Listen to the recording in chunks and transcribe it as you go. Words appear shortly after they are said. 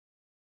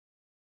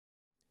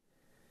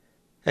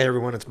Hey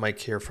everyone, it's Mike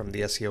here from the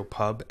SEO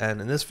Pub,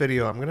 and in this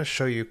video I'm going to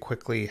show you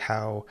quickly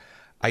how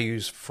I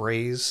use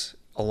Frase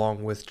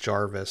along with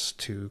Jarvis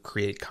to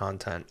create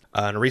content.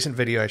 In a recent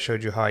video I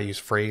showed you how I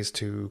use Frase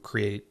to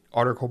create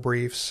article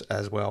briefs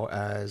as well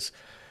as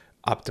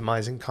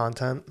optimizing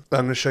content. I'm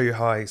going to show you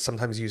how I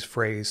sometimes use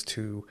Frase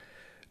to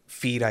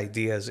feed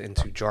ideas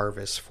into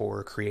Jarvis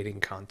for creating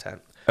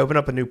content. Open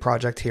up a new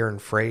project here in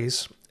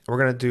Frase. We're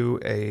going to do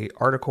a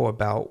article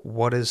about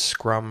what is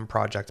Scrum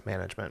project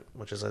management,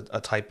 which is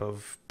a type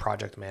of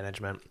project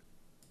management.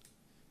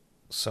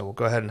 So we'll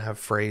go ahead and have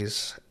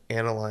Frase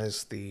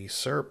analyze the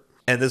SERP.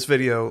 And this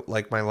video,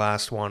 like my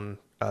last one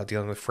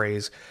dealing with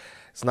Frase,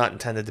 it's not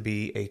intended to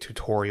be a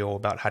tutorial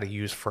about how to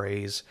use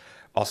Frase.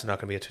 Also not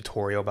going to be a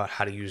tutorial about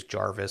how to use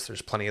Jarvis.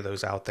 There's plenty of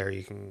those out there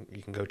you can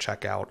go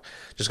check out.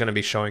 Just going to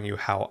be showing you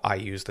how I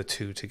use the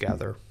two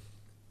together.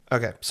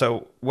 Okay,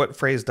 so what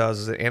Frase does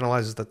is it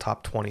analyzes the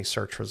top 20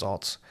 search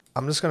results.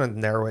 I'm just going to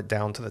narrow it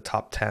down to the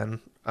top 10.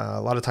 A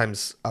lot of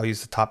times I'll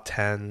use the top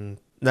 10.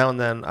 Now and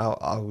then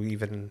I'll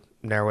even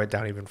narrow it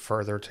down even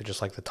further to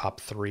just like the top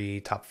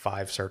 3, top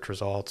 5 search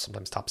results,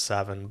 sometimes top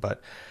 7.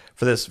 But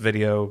for this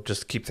video,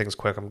 just to keep things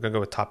quick, I'm going to go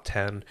with top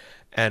 10.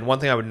 And one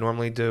thing I would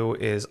normally do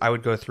is I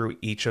would go through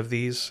each of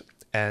these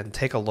and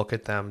take a look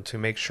at them to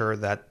make sure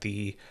that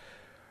the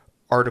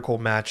article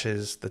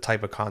matches the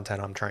type of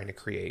content I'm trying to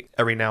create.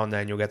 Every now and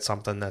then you'll get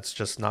something that's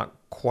just not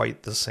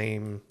quite the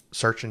same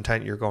search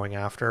intent you're going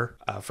after.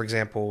 For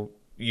example,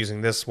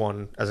 using this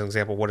one as an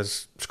example, what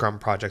is Scrum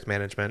project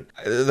management?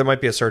 There might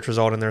be a search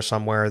result in there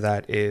somewhere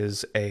that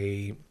is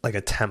a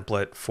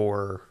template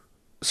for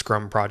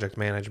Scrum project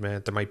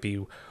management. There might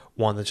be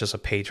one that's just a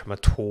page from a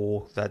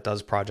tool that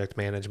does project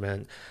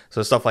management.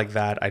 So stuff like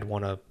that I'd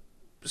want to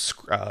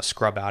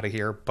scrub out of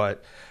here.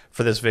 But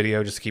for this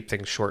video, just to keep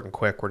things short and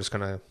quick, we're just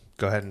going to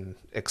go ahead and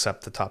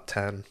accept the top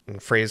 10. And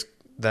Frase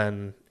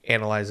then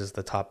analyzes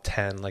the top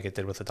 10 like it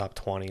did with the top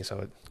 20, so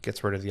it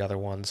gets rid of the other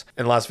ones.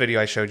 In the last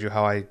video, I showed you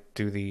how I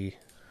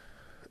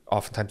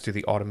oftentimes do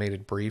the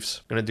automated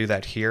briefs. I'm going to do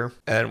that here.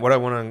 And what I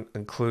want to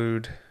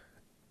include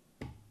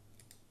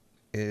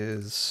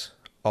is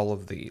all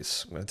of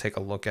these. I'm going to take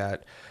a look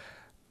at,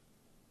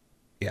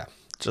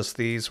 just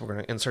these. We're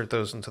going to insert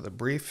those into the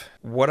brief.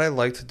 What I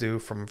like to do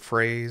from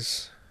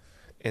Frase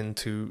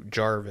into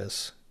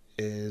Jarvis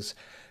is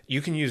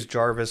you can use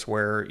Jarvis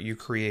where you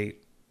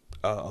create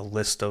a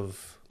list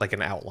of like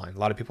an outline. A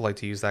lot of people like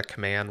to use that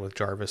command with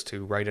Jarvis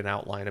to write an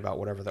outline about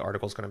whatever the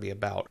article is going to be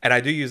about. And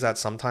I do use that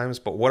sometimes,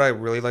 but what I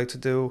really like to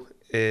do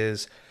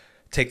is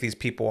take these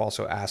people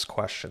also ask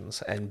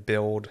questions and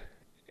build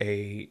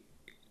a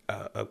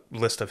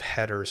list of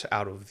headers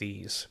out of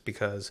these,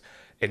 because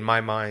in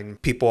my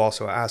mind, people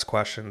also ask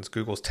questions.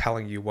 Google's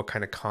telling you what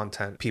kind of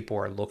content people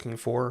are looking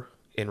for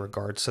in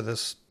regards to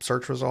this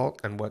search result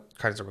and what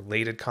kinds of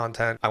related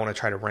content. I want to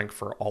try to rank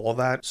for all of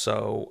that.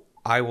 So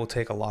I will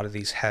take a lot of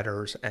these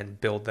headers and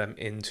build them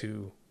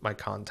into my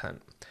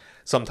content.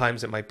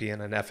 Sometimes it might be in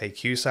an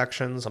FAQ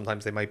section.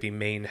 Sometimes they might be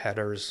main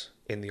headers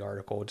in the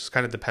article. It just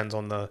kind of depends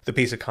on the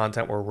piece of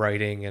content we're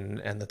writing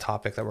and the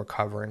topic that we're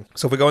covering.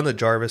 So if we go into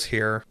Jarvis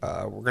here,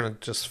 we're going to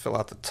just fill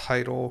out the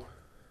title.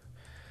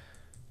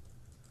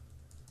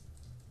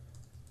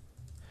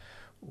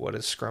 What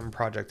is Scrum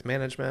project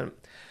management?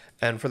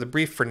 And for the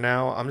brief for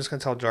now, I'm just going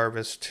to tell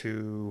Jarvis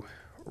to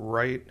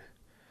write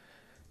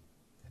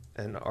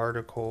an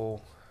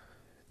article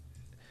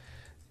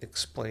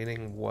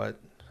explaining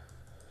what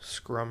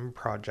Scrum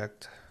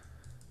project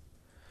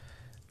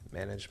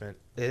management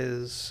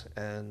is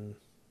and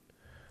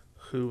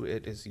who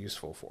it is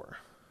useful for.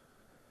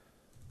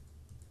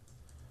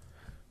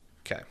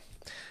 Okay.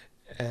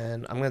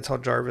 And I'm going to tell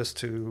Jarvis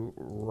to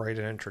write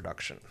an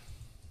introduction.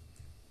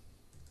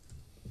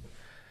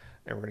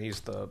 And we're going to use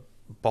the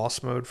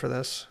boss mode for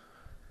this.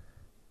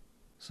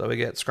 So we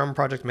get Scrum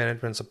project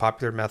management is a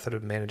popular method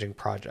of managing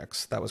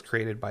projects that was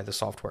created by the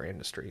software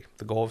industry.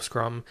 The goal of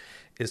Scrum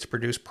is to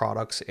produce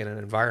products in an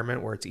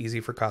environment where it's easy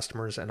for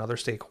customers and other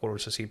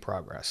stakeholders to see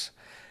progress.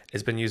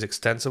 It's been used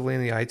extensively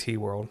in the IT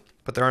world,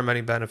 but there are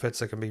many benefits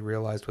that can be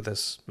realized with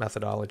this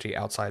methodology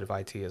outside of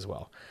IT as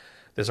well.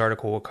 This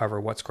article will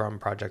cover what Scrum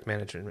project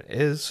management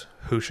is,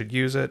 who should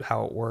use it,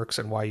 how it works,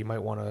 and why you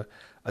might want to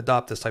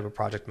adopt this type of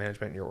project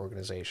management in your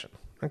organization.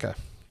 Okay,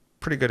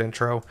 pretty good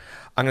intro.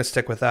 I'm going to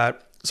stick with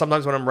that.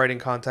 Sometimes when I'm writing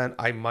content,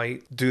 I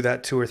might do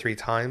that 2 or 3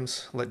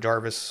 times, let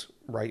Jarvis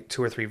write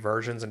 2 or 3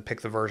 versions and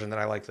pick the version that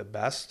I like the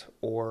best,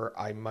 or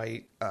I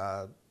might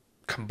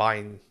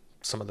combine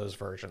some of those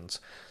versions.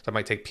 So I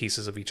might take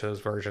pieces of each of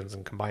those versions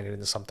and combine it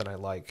into something I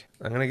like.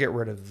 I'm going to get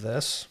rid of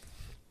this.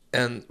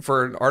 And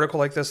for an article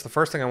like this, the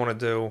first thing I want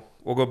to do,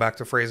 we'll go back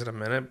to Frase in a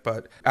minute,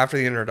 but after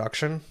the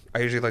introduction, I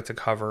usually like to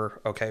cover,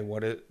 okay,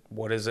 what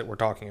is it we're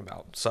talking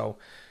about? So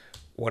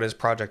what is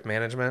project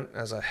management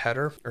as a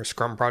header, or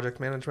Scrum project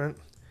management?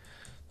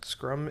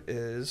 Scrum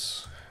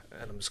is,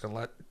 and I'm just going to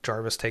let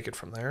Jarvis take it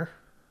from there.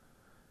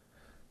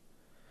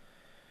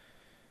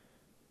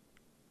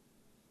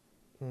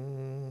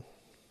 I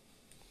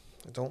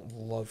don't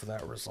love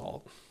that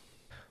result.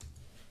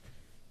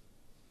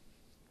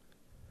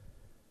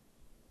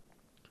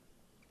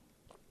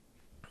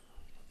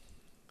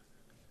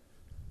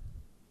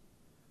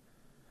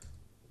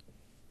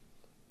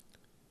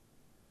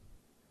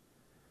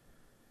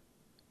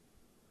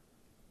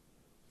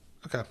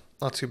 Okay,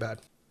 not too bad.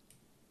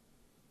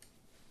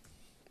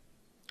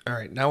 All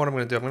right, now what I'm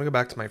going to do, I'm going to go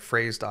back to my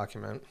phrase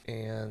document,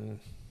 and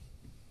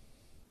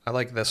I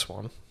like this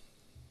one.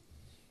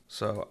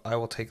 So I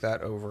will take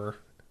that over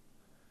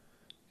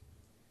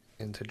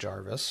into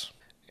Jarvis,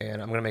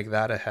 and I'm going to make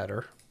that a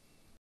header.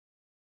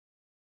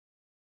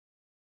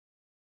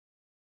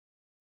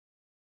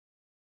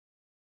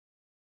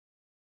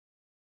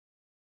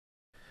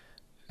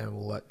 And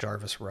we'll let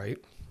Jarvis write.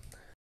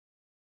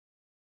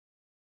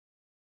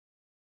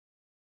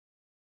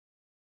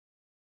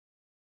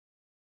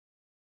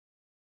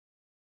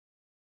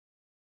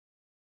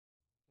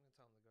 I'm going to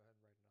tell him to go ahead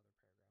and write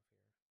another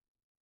paragraph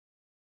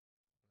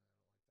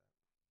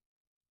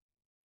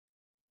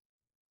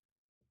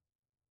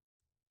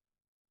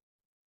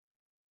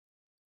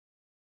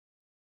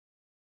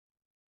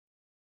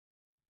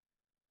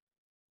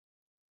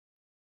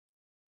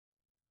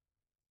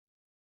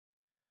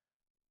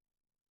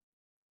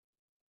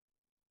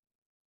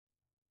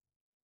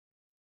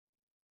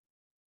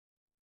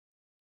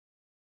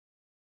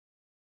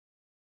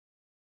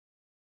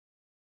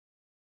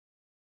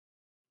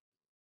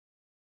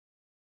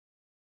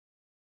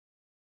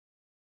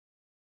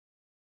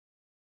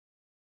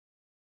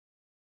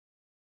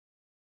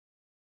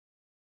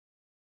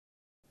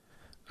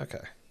here.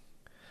 Okay,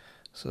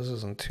 so this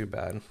isn't too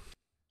bad.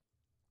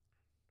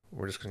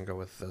 We're just going to go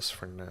with this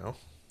for now.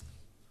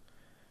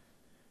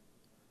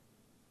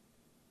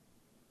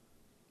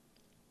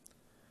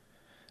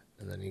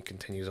 And then he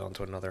continues on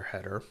to another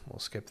header. We'll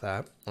skip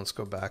that. Let's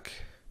go back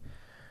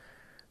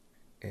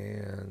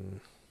and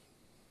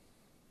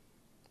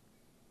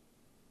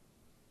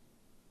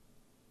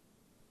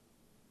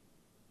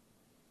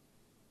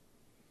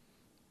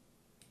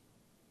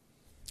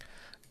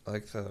I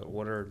like the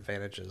what are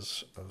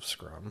advantages of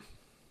Scrum.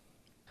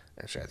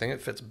 Actually, I think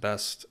it fits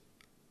best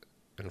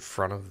in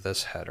front of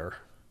this header.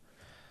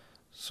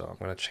 So I'm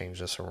going to change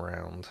this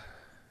around.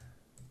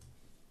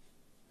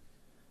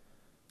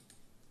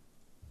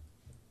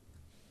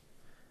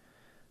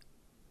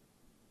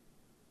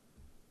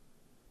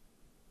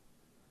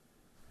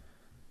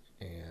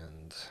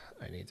 And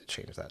I need to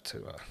change that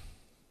to a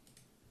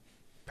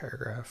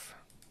paragraph.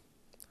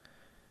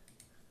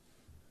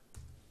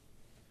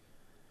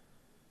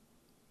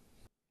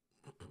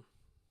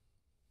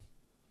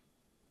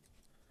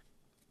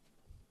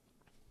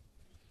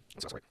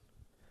 That's right.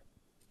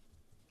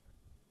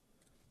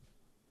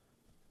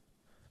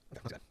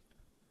 Okay,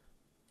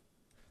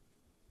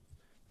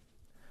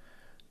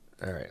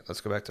 all right,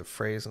 let's go back to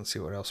phrase and see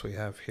what else we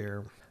have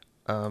here.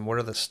 What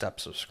are the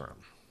steps of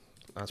Scrum?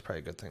 That's probably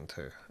a good thing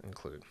to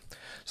include.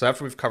 So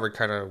after we've covered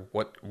kind of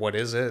what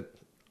is it,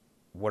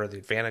 what are the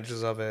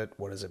advantages of it,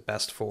 what is it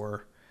best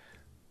for,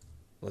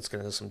 let's get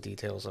into some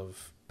details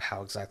of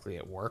how exactly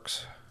it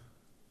works.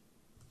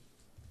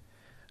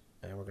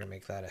 And we're going to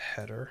make that a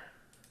header.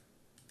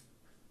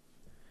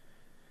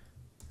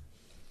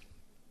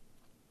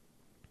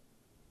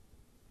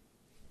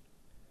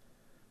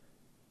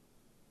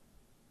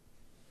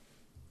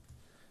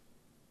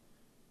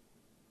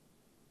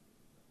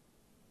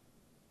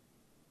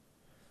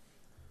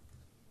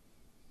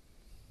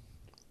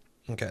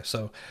 Okay,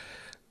 so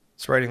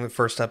it's writing. The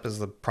first step is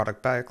the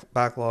product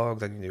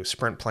backlog. Then you do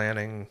sprint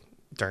planning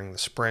during the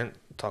sprint.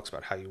 It talks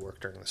about how you work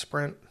during the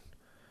sprint.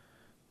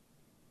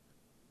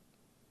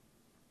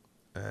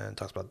 And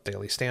talks about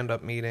daily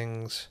stand-up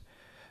meetings.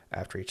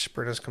 After each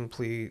sprint is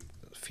complete,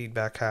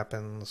 feedback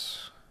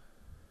happens.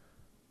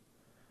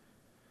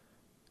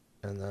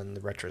 And then the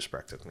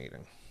retrospective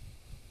meeting.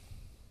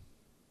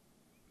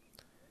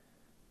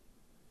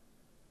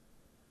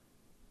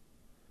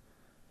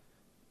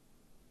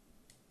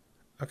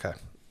 Okay,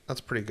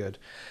 that's pretty good.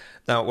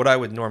 Now, what I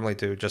would normally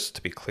do, just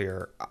to be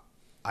clear,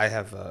 I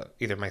have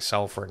either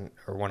myself or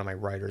one of my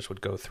writers would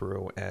go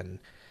through and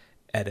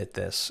edit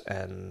this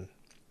and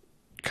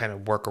kind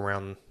of work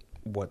around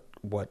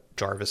what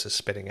Jarvis is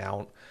spitting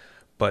out.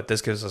 But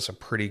this gives us a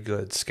pretty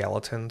good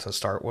skeleton to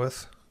start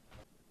with.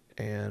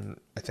 And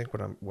I think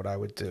what I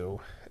would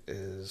do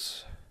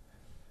is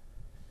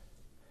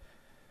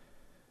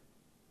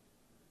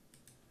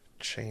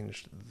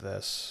change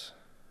this.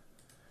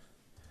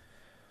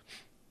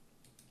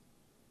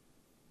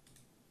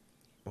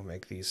 We'll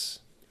make these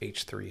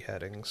H3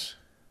 headings.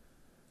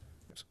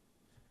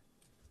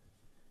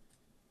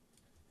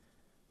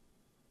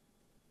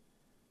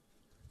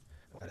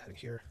 Add a heading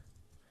here.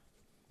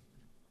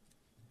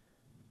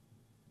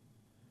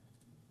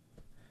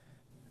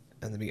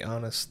 And to be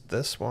honest,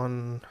 this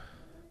one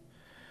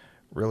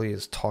really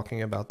is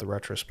talking about the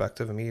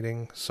retrospective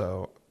meeting,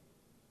 so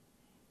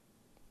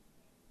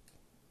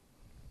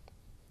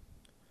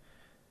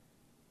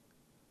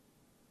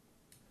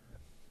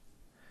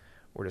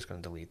we're just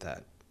going to delete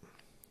that.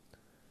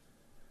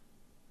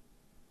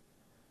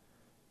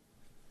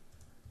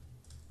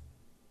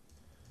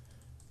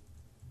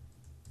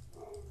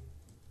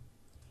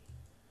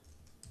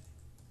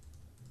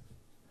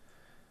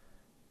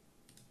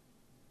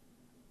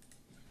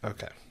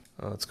 Okay,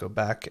 let's go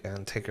back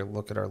and take a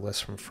look at our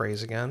list from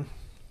phrase again.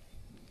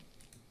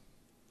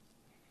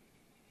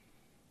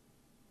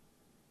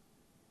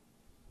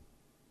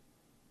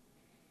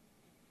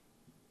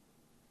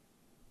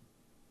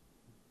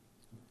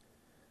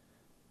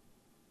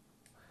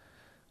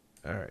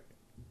 All right.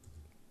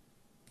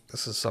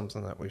 This is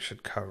something that we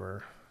should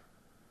cover.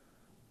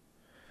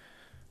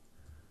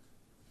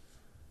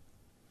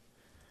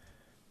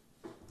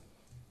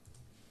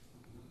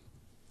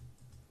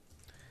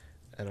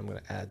 And I'm going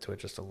to add to it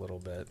just a little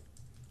bit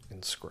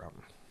in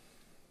Scrum.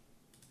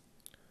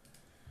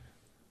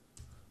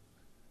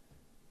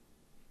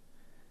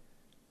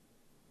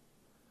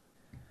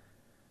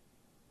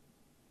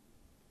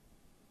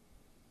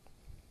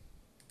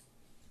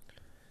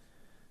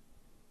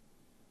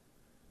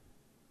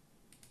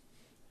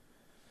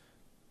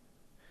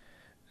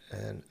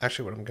 And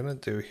actually what I'm going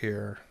to do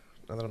here,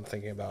 now that I'm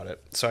thinking about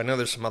it, so I know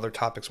there's some other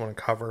topics I want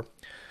to cover.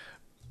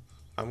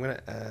 I'm going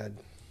to add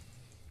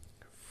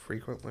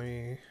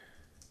frequently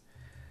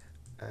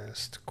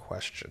asked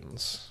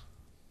questions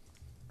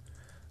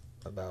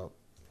about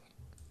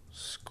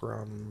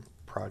Scrum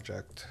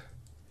project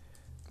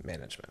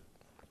management.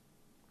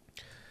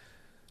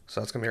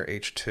 So that's going to be our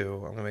H2.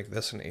 I'm going to make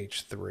this an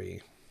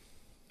H3.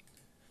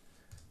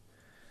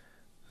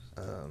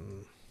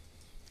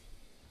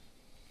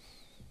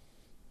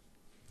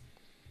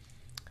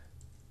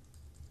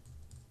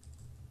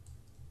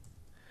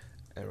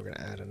 And we're going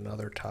to add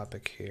another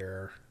topic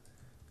here.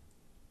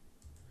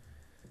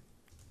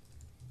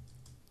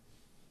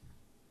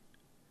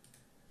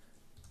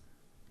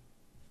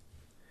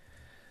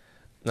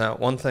 Now,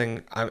 one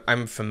thing,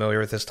 I'm familiar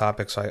with this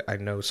topic, so I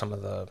know some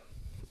of the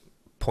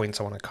points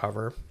I want to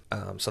cover.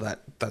 So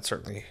that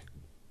certainly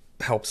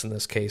helps in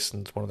this case,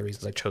 and it's one of the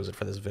reasons I chose it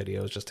for this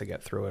video, is just to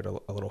get through it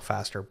a little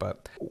faster.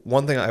 But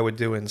one thing I would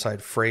do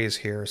inside Phrase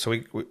here, so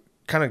we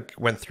kind of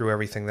went through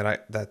everything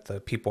that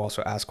the people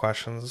also ask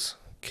questions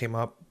came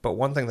up, but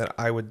one thing that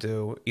I would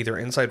do either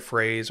inside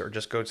Phrase or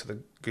just go to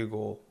the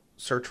Google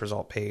search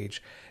result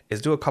page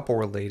is do a couple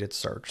related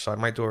search. So I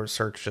might do a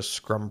search just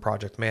Scrum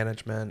project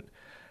management,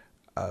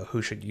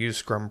 who should use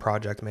Scrum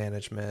project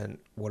management,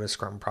 what is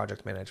Scrum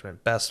project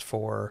management best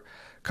for,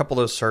 a couple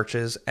of those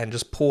searches, and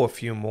just pull a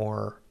few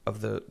more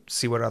of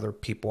see what other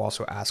people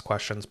also ask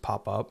questions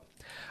pop up.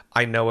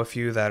 I know a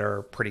few that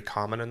are pretty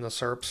common in the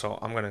SERP, so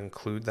I'm going to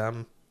include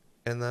them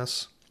in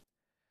this.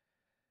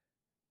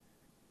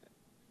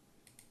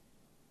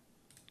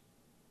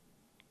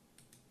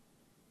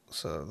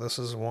 So this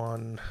is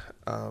one.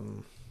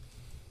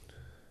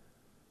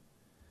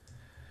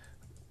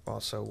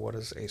 Also, what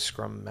is a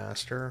Scrum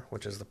Master,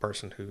 which is the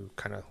person who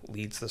kind of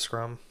leads the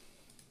Scrum.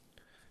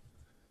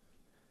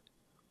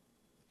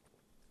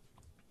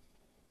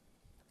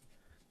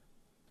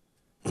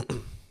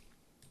 The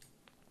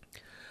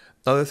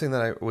other thing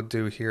that I would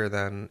do here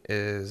then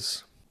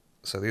is,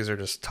 so these are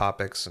just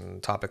topics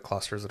and topic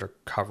clusters that are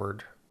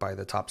covered by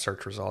the top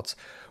search results.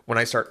 When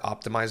I start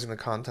optimizing the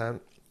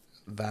content,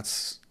 I'm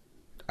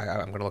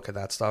going to look at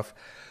that stuff.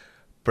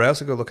 But I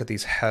also go look at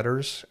these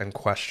headers and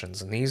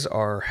questions. And these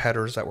are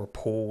headers that were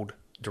pulled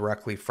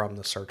directly from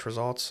the search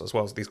results, as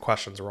well as these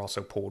questions are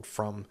also pulled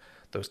from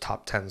those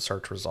top 10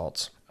 search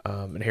results.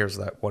 And here's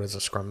that. What is a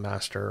Scrum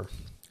Master?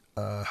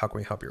 How can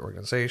we help your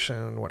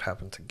organization? What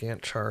happened to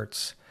Gantt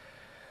charts?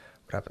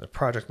 What happened to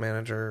Project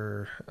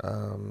Manager?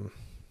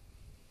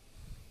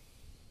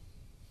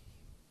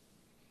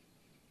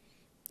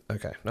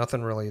 Okay,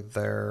 nothing really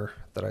there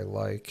that I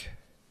like.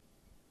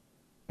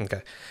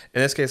 Okay,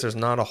 in this case, there's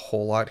not a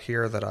whole lot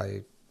here that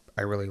I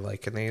really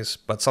like in these,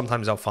 but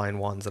sometimes I'll find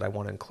ones that I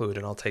want to include,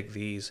 and I'll take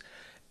these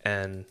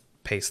and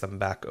paste them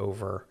back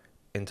over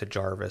into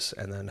Jarvis,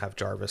 and then have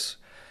Jarvis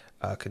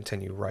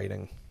continue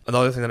writing.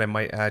 Another thing that I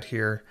might add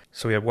here,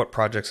 so we have what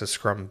projects is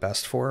Scrum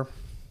best for.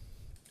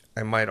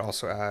 I might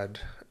also add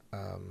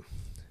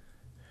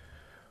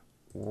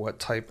what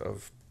type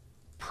of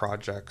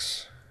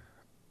projects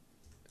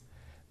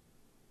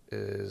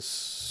is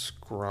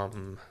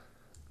Scrum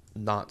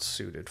not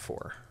suited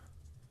for.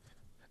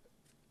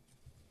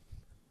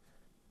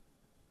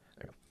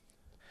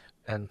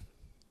 And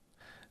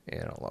I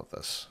love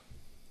this.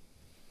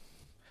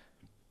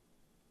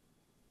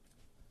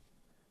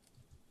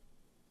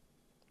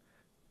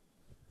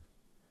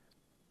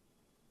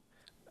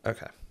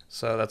 Okay,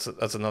 so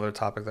that's another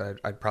topic that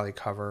I'd probably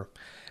cover,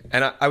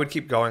 and I would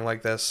keep going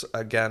like this.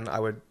 Again, I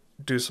would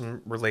do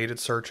some related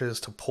searches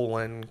to pull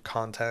in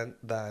content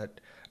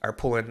or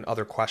pull in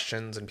other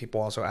questions, and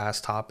people also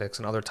ask topics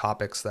and other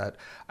topics that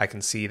I can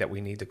see that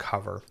we need to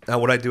cover. Now,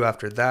 what I do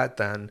after that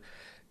then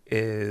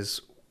is,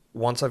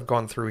 once I've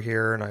gone through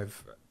here and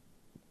I've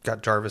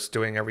got Jarvis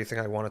doing everything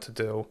I wanted to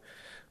do.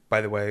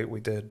 By the way, we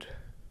did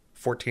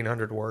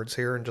 1,400 words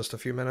here in just a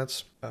few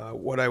minutes.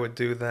 What I would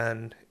do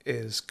then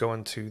is go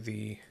into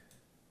the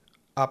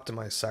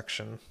optimize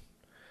section,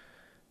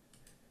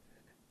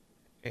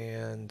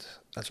 and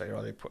that's right,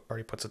 it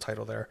already puts a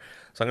title there.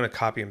 So I'm going to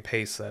copy and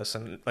paste this,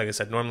 and like I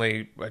said,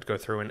 normally I'd go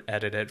through and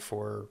edit it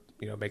for,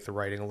 make the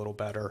writing a little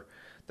better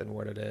than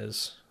what it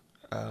is.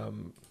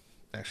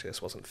 Actually,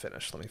 this wasn't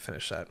finished. Let me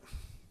finish that.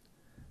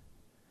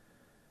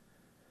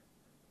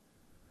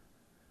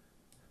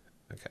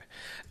 Okay,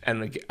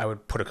 and I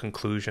would put a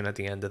conclusion at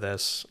the end of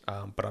this,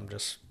 but I'm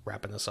just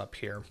wrapping this up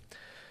here.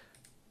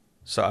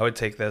 So I would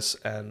take this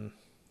and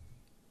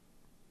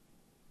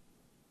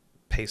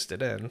paste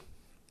it in,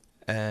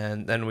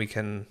 and then we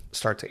can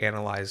start to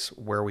analyze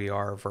where we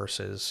are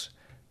versus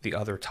the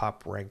other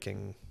top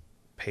ranking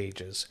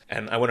pages.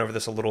 And I went over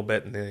this a little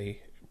bit in the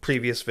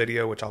previous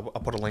video, which I'll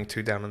put a link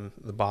to down in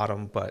the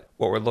bottom. But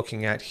what we're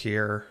looking at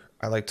here,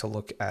 I like to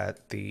look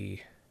at the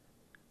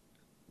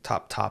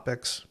top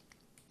topics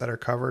that are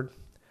covered,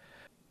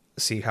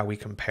 see how we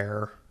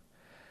compare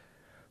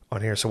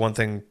on here. So one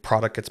thing,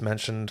 product gets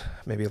mentioned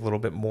maybe a little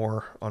bit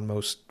more on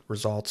most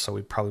results, so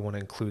we probably want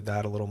to include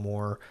that a little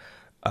more.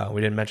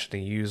 We didn't mention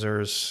the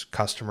users,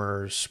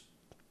 customers,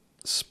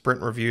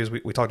 sprint reviews.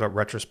 We talked about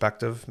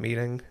retrospective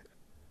meeting.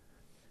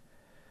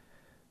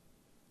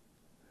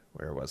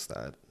 Where was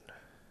that?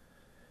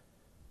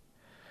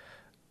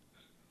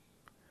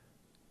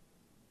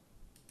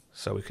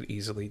 So we could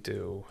easily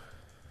do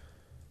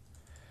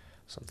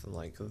something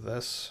like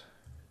this.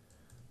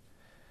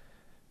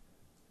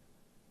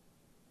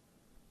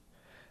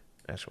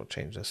 Actually, we'll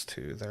change this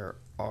to there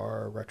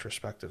are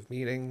retrospective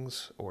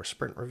meetings or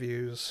sprint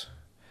reviews,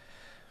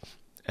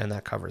 and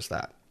that covers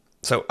that.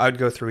 So I'd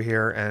go through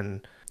here,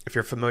 and if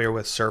you're familiar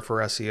with Surfer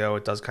SEO,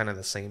 it does kind of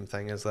the same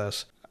thing as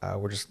this.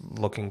 We're just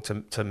looking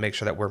to make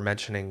sure that we're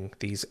mentioning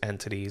these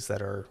entities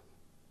that are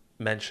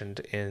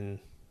mentioned in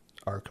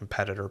our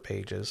competitor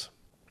pages.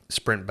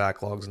 Sprint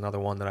backlog is another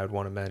one that I'd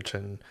want to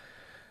mention.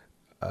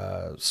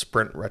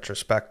 Sprint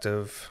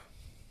retrospective,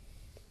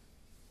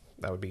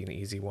 that would be an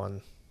easy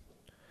one.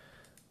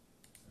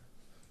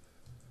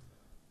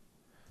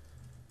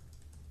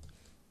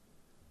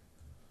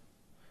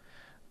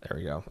 There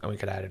we go. And we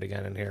could add it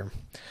again in here.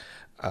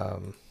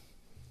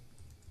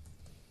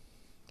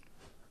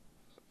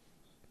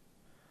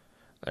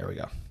 There we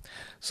go.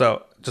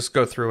 So just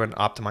go through and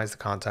optimize the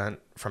content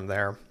from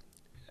there.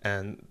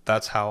 And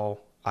that's how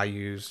I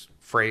use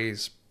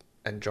Frase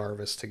and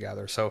Jarvis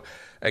together. So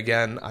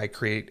again, I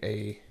create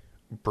a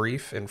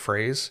brief in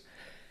Frase,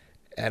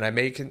 and I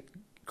may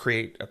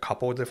create a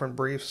couple of different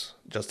briefs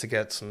just to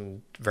get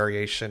some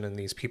variation. And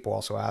these people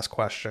also ask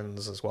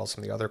questions as well as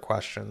some of the other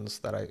questions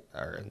that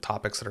are in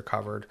topics that are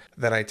covered.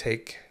 Then I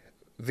take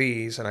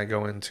these and I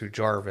go into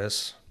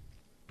Jarvis,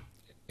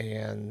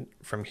 and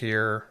from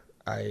here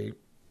I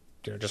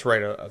just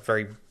write a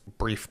very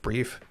brief,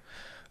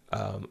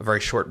 a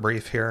very short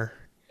brief here,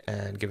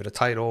 and give it a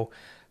title,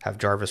 have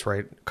Jarvis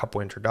write a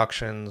couple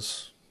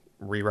introductions,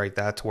 rewrite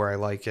that to where I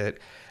like it.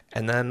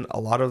 And then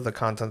a lot of the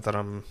content that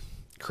I'm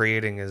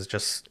creating is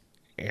just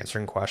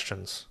answering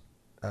questions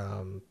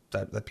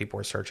that people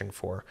are searching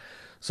for.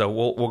 So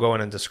we'll go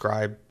in and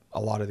describe a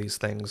lot of these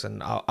things,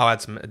 and I'll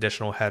add some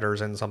additional headers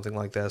in something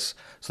like this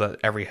so that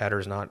every header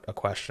is not a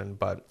question,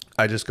 but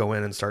I just go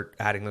in and start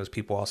adding those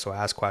people also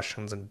ask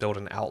questions and build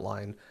an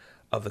outline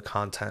of the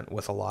content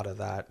with a lot of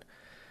that.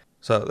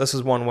 So this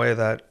is one way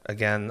that,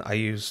 again, I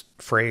use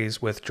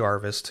Frase with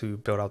Jarvis to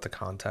build out the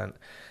content.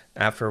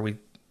 After we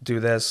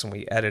do this and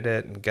we edit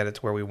it and get it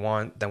to where we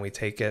want, then we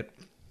take it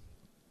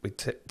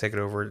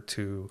over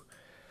to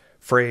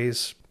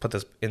Frase, put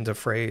this into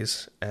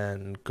Frase,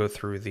 and go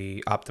through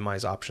the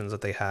optimize options that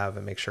they have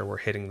and make sure we're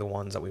hitting the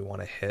ones that we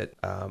want to hit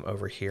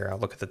over here. I'll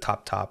look at the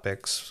top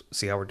topics,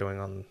 see how we're doing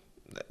on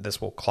this.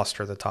 Will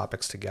cluster the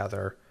topics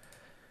together,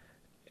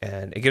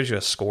 and it gives you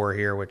a score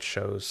here, which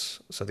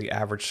shows, so the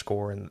average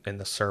score in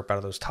the SERP out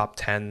of those top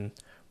 10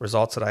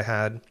 results that I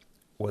had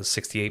was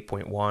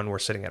 68.1. We're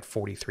sitting at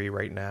 43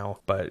 right now,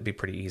 but it'd be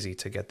pretty easy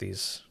to get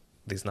these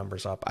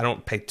numbers up. I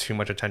don't pay too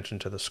much attention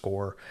to the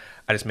score.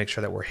 I just make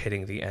sure that we're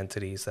hitting the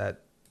entities that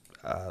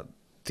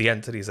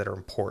are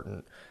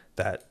important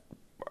that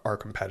our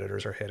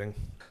competitors are hitting.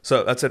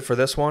 So that's it for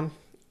this one.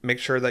 Make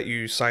sure that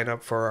you sign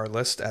up for our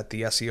list at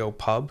the SEO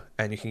Pub,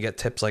 and you can get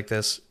tips like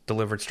this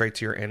delivered straight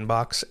to your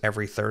inbox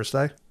every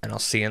Thursday. And I'll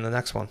see you in the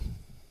next one.